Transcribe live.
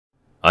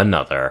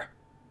Another.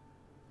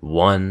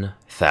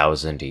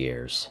 1,000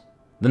 years.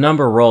 The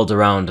number rolled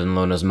around in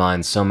Luna's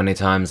mind so many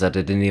times that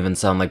it didn't even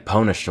sound like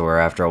ponish to her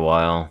after a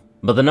while.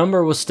 But the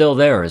number was still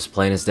there as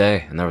plain as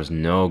day, and there was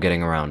no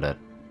getting around it.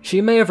 She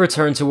may have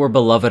returned to her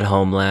beloved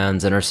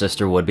homelands, and her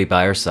sister would be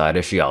by her side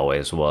as she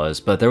always was,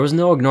 but there was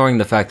no ignoring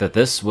the fact that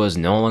this was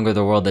no longer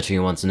the world that she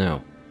once knew.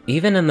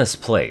 Even in this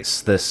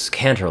place, this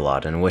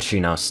Canterlot in which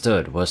she now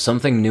stood was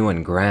something new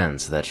and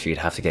grand that she'd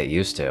have to get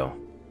used to.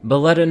 But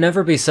let it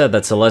never be said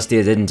that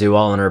Celestia didn't do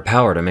all in her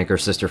power to make her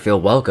sister feel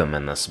welcome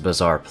in this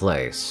bizarre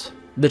place.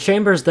 The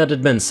chambers that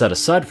had been set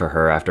aside for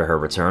her after her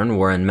return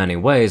were in many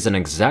ways an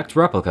exact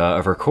replica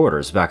of her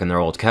quarters back in their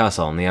old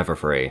castle in the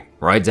Everfree,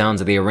 right down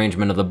to the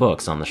arrangement of the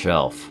books on the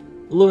shelf.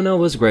 Luna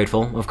was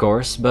grateful, of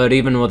course, but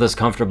even with this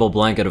comfortable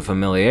blanket of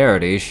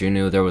familiarity, she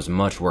knew there was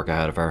much work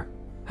ahead of her.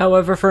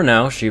 However, for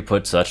now, she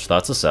put such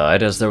thoughts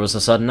aside as there was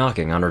a sudden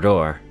knocking on her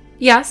door.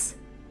 Yes?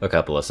 A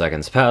couple of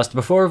seconds passed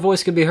before a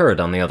voice could be heard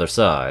on the other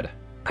side.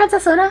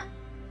 Princess Luna?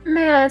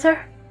 May I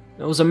enter?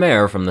 It was a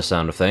mare from the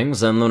sound of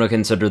things, and Luna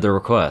considered the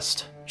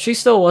request. She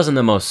still wasn't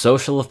the most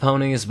social of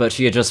ponies, but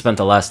she had just spent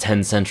the last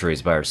 10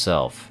 centuries by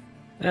herself.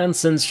 And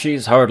since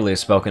she's hardly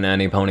spoken to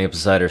any pony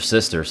beside her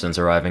sister since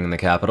arriving in the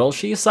capital,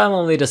 she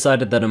silently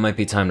decided that it might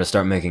be time to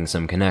start making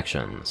some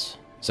connections.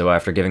 So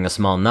after giving a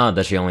small nod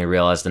that she only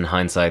realized in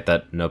hindsight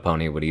that no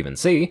pony would even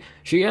see,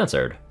 she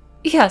answered.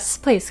 Yes,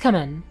 please, come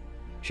in.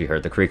 She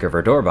heard the creak of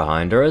her door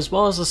behind her, as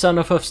well as the sound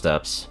of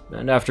footsteps,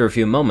 and after a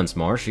few moments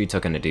more, she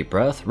took in a deep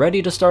breath,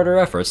 ready to start her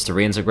efforts to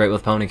reintegrate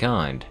with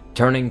ponykind,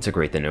 turning to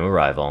greet the new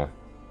arrival.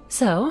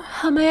 So,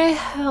 how may I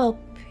help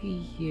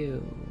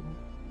you?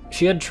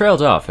 She had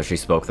trailed off as she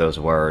spoke those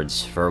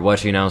words, for what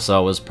she now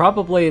saw was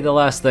probably the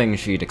last thing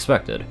she'd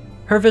expected.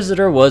 Her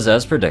visitor was,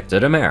 as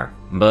predicted, a mare,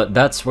 but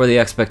that's where the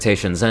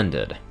expectations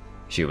ended.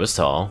 She was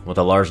tall, with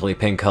a largely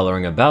pink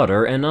coloring about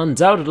her, and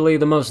undoubtedly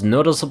the most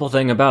noticeable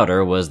thing about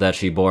her was that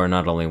she bore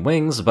not only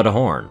wings, but a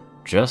horn,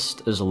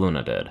 just as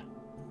Luna did.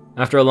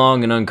 After a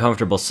long and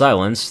uncomfortable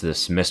silence,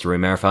 this mystery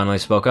mare finally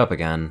spoke up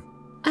again.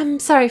 I'm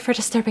sorry for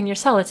disturbing your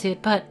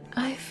solitude, but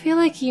I feel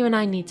like you and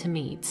I need to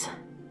meet.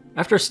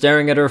 After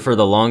staring at her for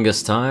the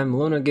longest time,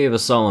 Luna gave a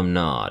solemn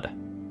nod.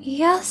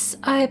 Yes,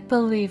 I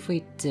believe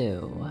we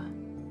do.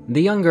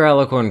 The younger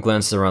alicorn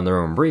glanced around the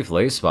room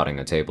briefly, spotting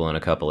a table and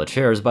a couple of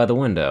chairs by the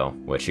window,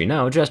 which she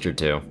now gestured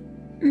to.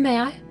 May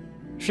I?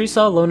 She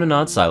saw Luna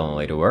nod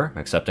silently to her,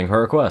 accepting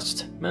her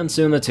request, and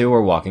soon the two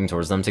were walking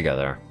towards them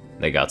together.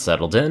 They got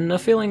settled in, a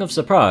feeling of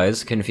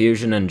surprise,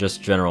 confusion, and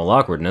just general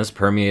awkwardness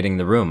permeating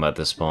the room at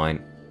this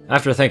point.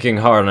 After thinking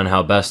hard on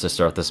how best to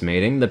start this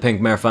meeting, the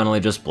pink mare finally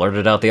just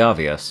blurted out the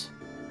obvious.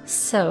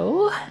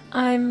 So,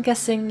 I'm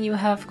guessing you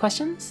have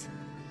questions?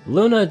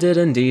 Luna did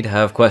indeed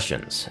have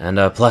questions, and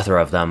a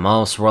plethora of them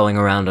all swirling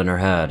around in her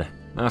head.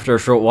 After a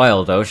short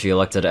while, though, she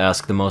elected to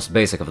ask the most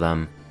basic of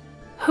them.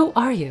 Who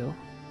are you?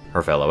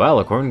 Her fellow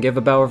alicorn gave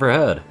a bow of her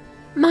head.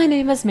 My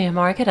name is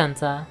Miyamori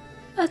Cadenza.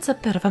 That's a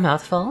bit of a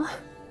mouthful.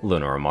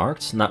 Luna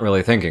remarked, not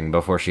really thinking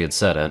before she had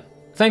said it.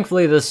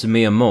 Thankfully, this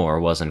Miyamori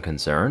wasn't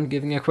concerned,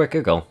 giving a quick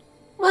giggle.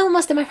 Well,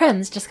 most of my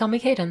friends just call me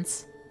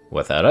Cadence.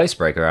 With that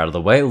icebreaker out of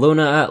the way,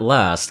 Luna at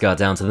last got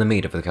down to the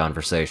meat of the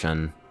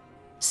conversation.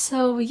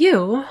 So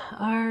you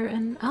are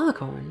an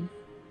alicorn?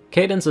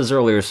 Cadence's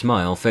earlier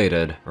smile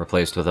faded,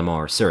 replaced with a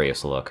more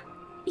serious look.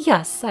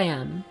 Yes, I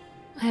am.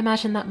 I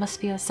imagine that must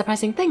be a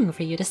surprising thing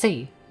for you to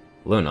see.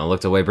 Luna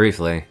looked away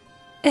briefly.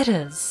 It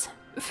is.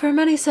 For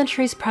many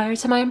centuries prior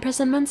to my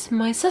imprisonment,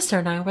 my sister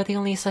and I were the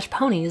only such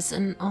ponies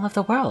in all of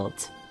the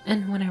world.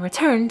 And when I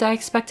returned, I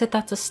expected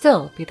that to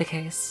still be the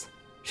case.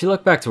 She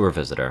looked back to her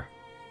visitor.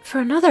 For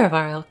another of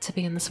our ilk to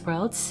be in this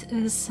world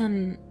is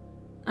an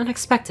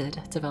unexpected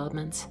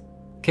development.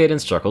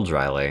 Cadence chuckled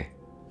dryly.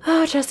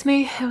 Oh, trust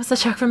me, it was a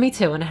shock for me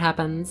too when it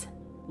happened.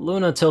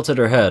 Luna tilted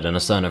her head in a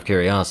sign of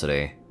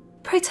curiosity.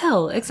 Pray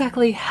tell,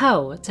 exactly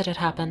how did it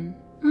happen?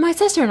 My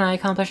sister and I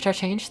accomplished our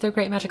change through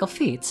great magical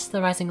feats,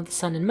 the rising of the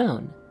sun and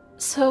moon.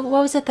 So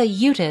what was it that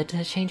you did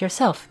to change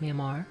yourself,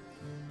 Miyamori?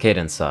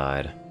 Cadence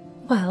sighed.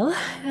 Well,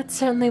 it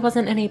certainly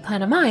wasn't any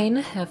plan of mine,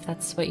 if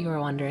that's what you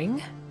were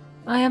wondering.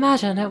 I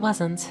imagine it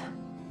wasn't.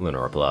 Luna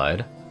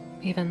replied.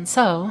 Even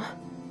so...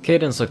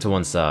 Cadence looked to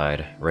one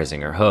side, raising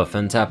her hoof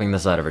and tapping the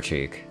side of her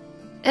cheek.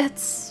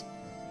 It's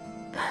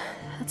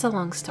a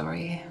long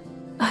story.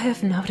 I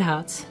have no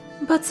doubt.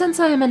 But since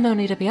I am in no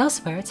need to be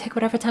elsewhere, take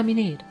whatever time you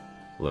need.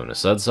 Luna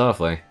said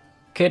softly.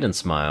 Cadence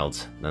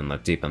smiled, then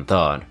looked deep in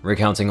thought,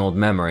 recounting old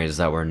memories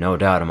that were no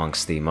doubt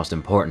amongst the most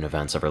important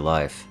events of her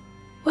life.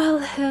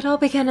 Well, it all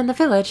began in the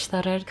village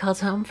that I'd called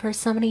home for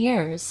so many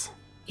years.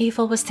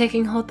 Evil was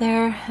taking hold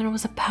there, and it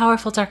was a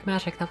powerful dark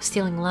magic that was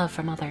stealing love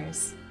from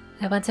others.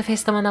 I went to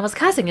face the one that was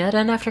causing it,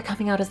 and after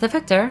coming out as the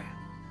victor,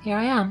 here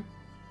I am.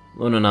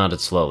 Luna nodded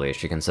slowly as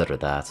she considered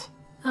that.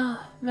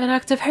 Oh, an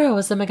act of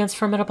heroism against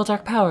formidable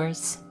dark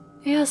powers.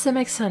 Yes, it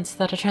makes sense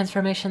that a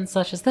transformation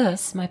such as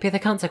this might be the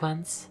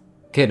consequence.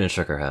 Cadence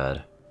shook her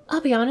head.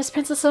 I'll be honest,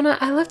 Princess Luna,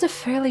 I lived a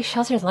fairly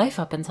sheltered life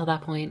up until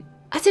that point.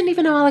 I didn't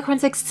even know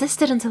alicorns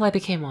existed until I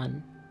became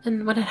one.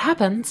 And when it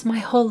happened, my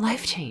whole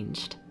life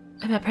changed.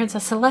 I met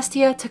Princess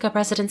Celestia, took up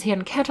residency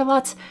in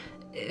Canterlot.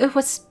 It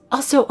was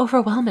also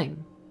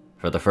overwhelming.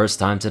 For the first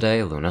time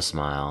today, Luna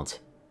smiled.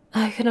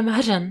 I can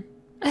imagine.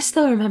 I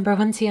still remember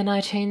when T and I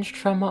changed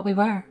from what we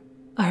were.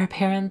 Our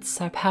appearance,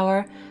 our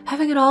power,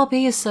 having it all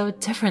be so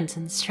different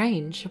and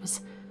strange. It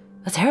was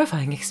a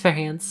terrifying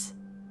experience.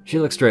 She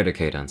looked straight at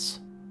Cadence.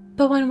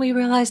 But when we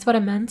realized what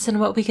it meant and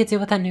what we could do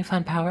with that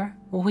newfound power,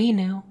 we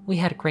knew we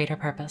had greater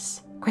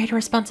purpose, greater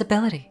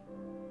responsibility.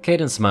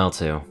 Cadence smiled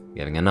too,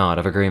 giving a nod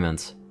of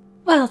agreement.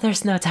 Well,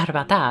 there's no doubt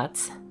about that.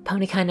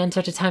 Ponykind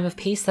entered a time of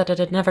peace that it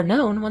had never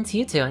known once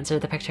you two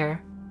entered the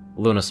picture.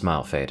 Luna's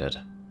smile faded.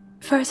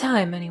 For a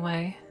time,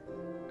 anyway.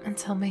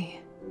 Until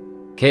me.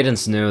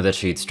 Cadence knew that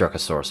she'd struck a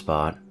sore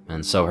spot,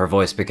 and so her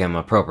voice became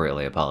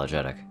appropriately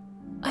apologetic.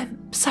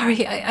 I'm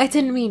sorry, I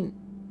didn't mean...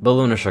 But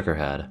Luna shook her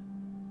head.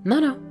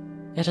 No,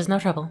 it is no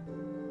trouble.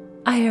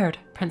 I erred,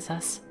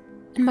 Princess,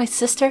 and my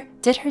sister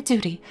did her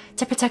duty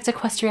to protect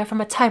Equestria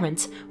from a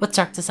tyrant with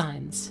dark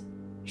designs.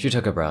 She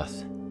took a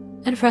breath.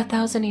 And for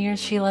 1,000 years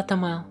she led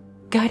them well,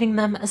 guiding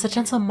them as a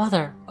gentle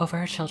mother over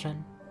her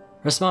children.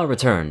 Her smile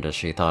returned as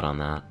she thought on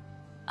that.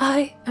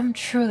 I am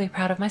truly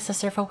proud of my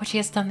sister for what she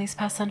has done these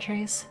past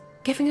centuries,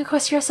 giving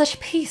Equestria such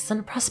peace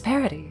and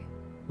prosperity.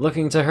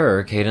 Looking to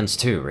her, Cadence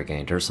too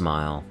regained her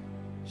smile.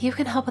 You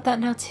can help with that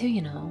now too,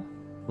 you know.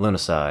 Luna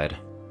sighed.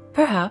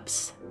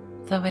 Perhaps,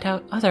 though I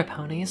doubt other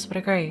ponies would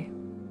agree.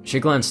 She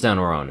glanced down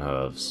her own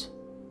hooves.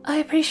 I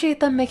appreciate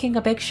them making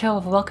a big show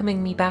of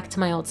welcoming me back to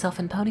my old self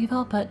in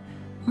Ponyville, but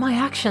my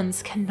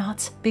actions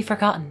cannot be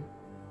forgotten.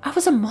 I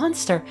was a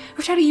monster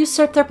who tried to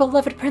usurp their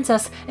beloved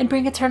princess and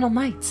bring eternal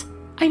night.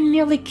 I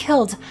nearly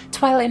killed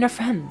Twilight and her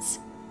friends.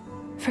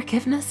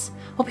 Forgiveness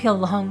will be a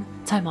long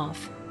time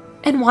off.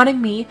 And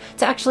wanting me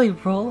to actually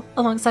rule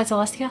alongside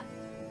Celestia,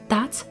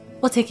 that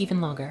will take even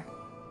longer.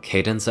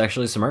 Cadence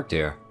actually smirked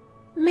here.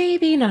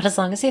 Maybe not as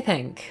long as you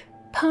think.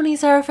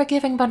 Ponies are a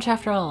forgiving bunch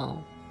after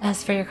all.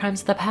 As for your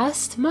crimes of the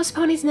past, most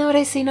ponies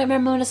nowadays see Nightmare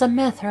Moon as a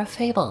myth or a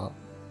fable.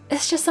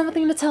 It's just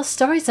something to tell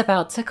stories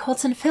about to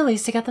colts and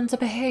fillies to get them to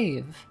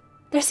behave.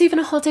 There's even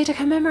a whole day to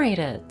commemorate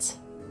it.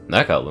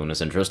 That got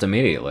Luna's interest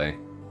immediately.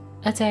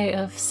 A day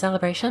of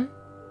celebration?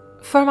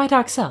 For my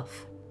dark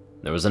self.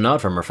 There was a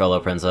nod from her fellow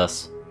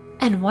princess.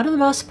 And one of the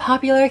most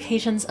popular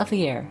occasions of the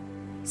year.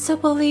 So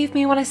believe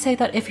me when I say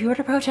that if you were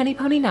to approach any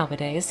pony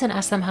nowadays and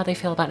ask them how they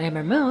feel about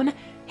Nightmare Moon,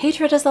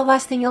 hatred is the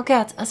last thing you'll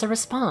get as a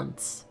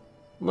response.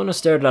 Luna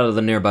stared out of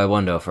the nearby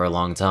window for a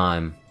long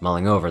time,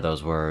 mulling over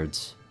those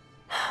words.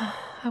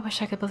 I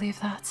wish I could believe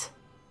that.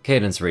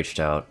 Cadence reached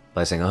out,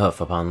 placing a hoof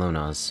upon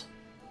Luna's.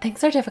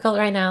 Things are difficult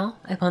right now,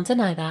 I won't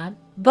deny that.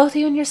 Both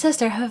you and your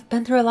sister have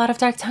been through a lot of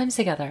dark times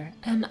together,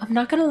 and I'm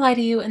not gonna lie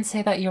to you and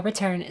say that your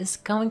return is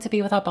going to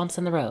be without bumps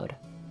in the road.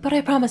 But I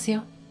promise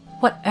you,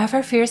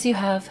 whatever fears you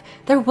have,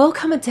 there will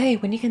come a day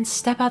when you can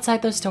step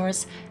outside those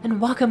doors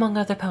and walk among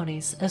other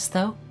ponies as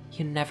though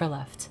you never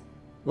left.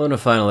 Luna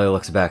finally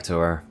looked back to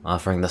her,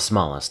 offering the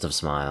smallest of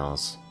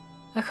smiles.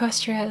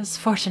 Equestria is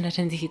fortunate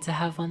indeed to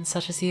have one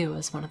such as you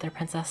as one of their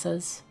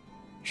princesses.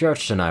 She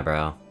arched an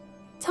eyebrow.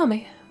 Tell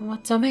me,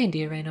 what domain do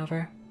you reign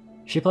over?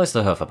 She placed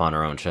a hoof upon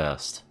her own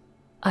chest.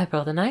 I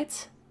rule the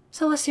night,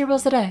 Celestia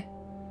rules the day.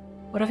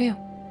 What of you?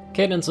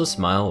 Cadence's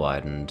smile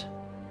widened.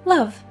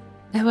 Love.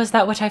 It was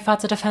that which I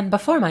fought to defend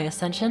before my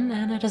ascension,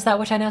 and it is that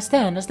which I now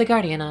stand as the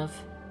guardian of.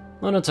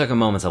 Luna took a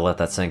moment to let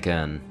that sink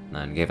in,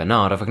 then gave a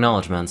nod of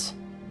acknowledgement.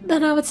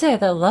 Then I would say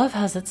that love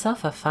has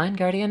itself a fine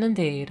guardian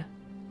indeed.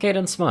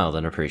 Cadence smiled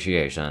in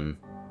appreciation.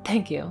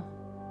 Thank you.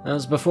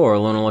 As before,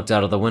 Luna looked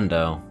out of the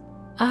window.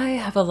 I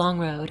have a long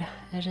road,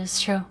 it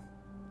is true.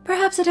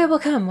 Perhaps a day will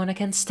come when I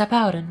can step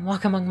out and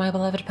walk among my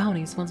beloved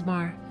ponies once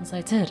more, as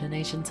I did in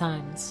ancient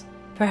times.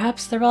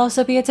 Perhaps there will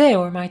also be a day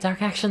where my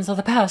dark actions of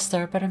the past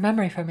are but a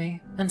memory for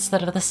me,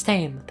 instead of the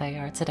stain that they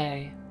are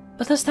today.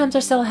 But those times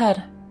are still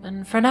ahead,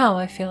 and for now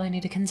I feel I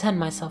need to content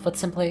myself with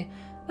simply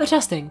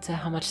adjusting to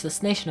how much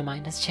this nation of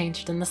mine has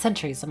changed in the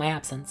centuries of my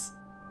absence.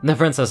 The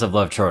Princess of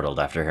Love chortled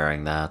after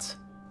hearing that.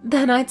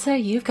 Then I'd say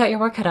you've got your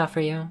work cut out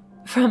for you.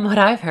 From what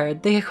I've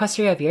heard, the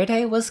Equestria of your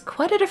day was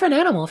quite a different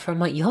animal from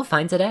what you'll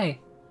find today.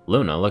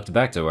 Luna looked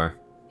back to her.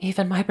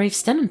 Even my brief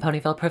stint in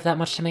Ponyville proved that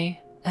much to me.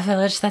 A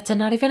village that did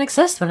not even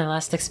exist when I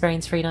last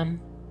experienced freedom.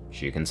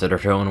 She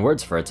considered her own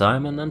words for a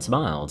time and then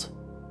smiled.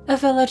 A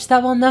village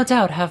that will no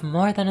doubt have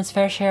more than its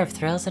fair share of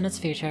thrills in its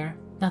future,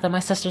 now that my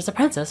sister's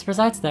apprentice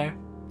resides there.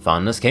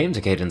 Fondness came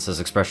to Cadence's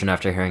expression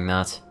after hearing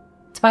that.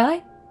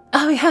 Twilight?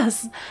 Oh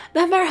yes,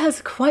 that mare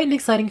has quite an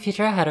exciting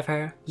future ahead of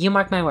her. You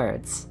mark my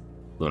words.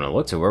 Luna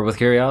looked to her with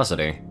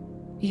curiosity.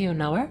 You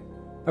know her?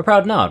 A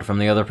proud nod from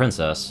the other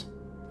princess.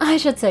 I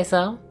should say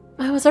so.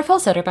 I was her full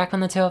sitter back when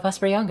the two of us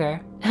were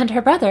younger, and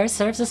her brother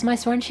serves as my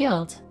sworn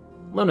shield.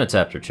 Luna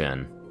tapped her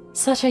chin.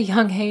 Such a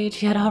young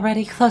age, yet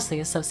already closely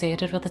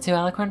associated with the two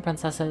Alicorn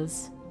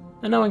princesses.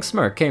 A knowing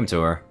smirk came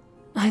to her.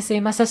 I see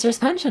my sister's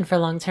penchant for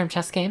long-term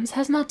chess games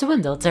has not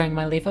dwindled during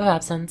my leave of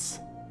absence.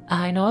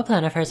 I know a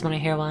plan of hers when I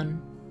hear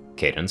one.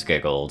 Cadence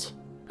giggled.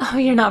 Oh,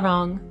 you're not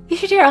wrong. You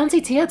should hear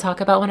Auntie Tia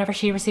talk about whenever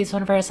she receives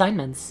one of her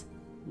assignments.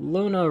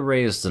 Luna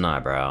raised an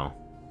eyebrow.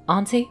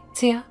 Auntie,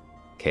 Tia?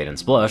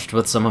 Cadence blushed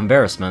with some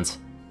embarrassment.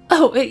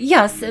 Oh,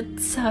 yes,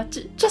 it's,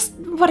 just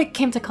what it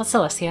came to call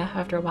Celestia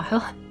after a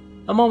while.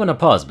 A moment of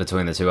pause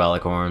between the two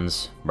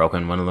alicorns,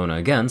 broken when Luna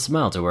again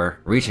smiled to her,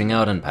 reaching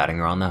out and patting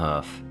her on the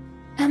hoof.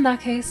 In that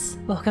case,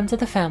 welcome to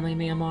the family,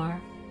 mi amor.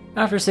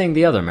 After seeing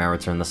the other mare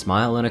return the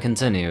smile, Luna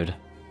continued.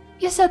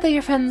 You said that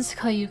your friends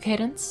call you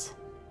Cadence.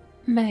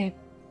 May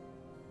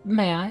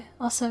I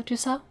also do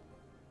so?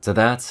 To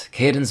that,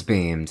 Cadence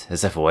beamed,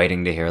 as if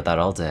waiting to hear that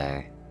all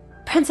day.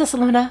 Princess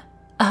Luna,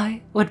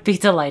 I would be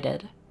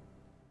delighted.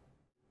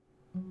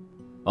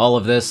 All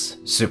of this,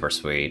 super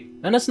sweet,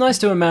 and it's nice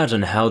to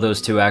imagine how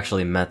those two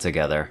actually met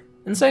together.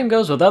 And same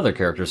goes with other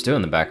characters too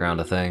in the background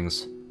of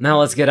things. Now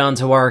let's get on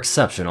to our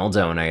exceptional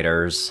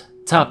donators.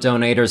 Top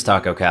donators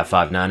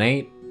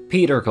TacoCat598,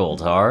 Peter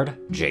Coulthard,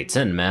 J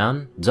Tin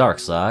Man,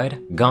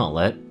 Darkside,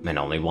 Gauntlet, and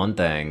Only One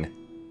Thing.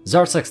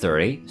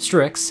 Zart630,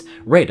 Strix,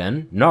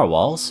 Rayden,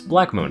 Narwhals,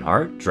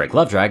 Blackmoonheart, Drake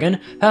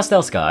Lovedragon,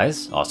 Pastel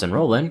Skies, Austin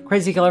Rolan,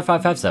 Crazy Killer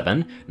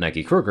 557,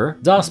 Nike Kruger,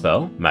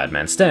 Dospo,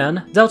 Madman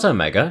Stan, Delta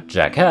Omega,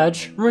 Jack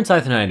Hedge,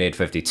 RuneScythe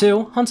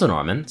 9852, Hunter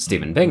Norman,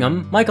 Stephen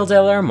Bingham, Michael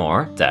Dale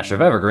Moore, Dash of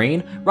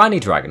Evergreen, Ronnie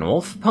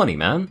Dragonwolf,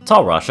 Ponyman,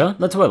 Tall Russia,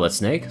 The Toilet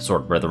Snake,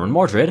 Sword Brethren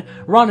Mordred,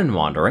 Ronan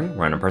Wandering,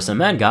 Random Person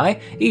Man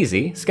Guy,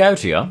 Easy,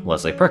 Scouchia,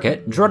 Leslie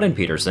Prickett, Jordan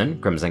Peterson,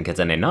 Crimson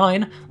Kitten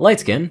 9,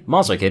 Lightskin,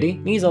 Monster Kitty,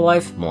 Misa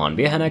Life, Milan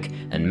Biahenek,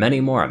 and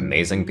many more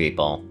amazing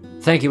people.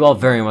 Thank you all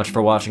very much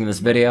for watching this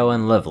video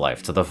and live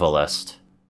life to the fullest.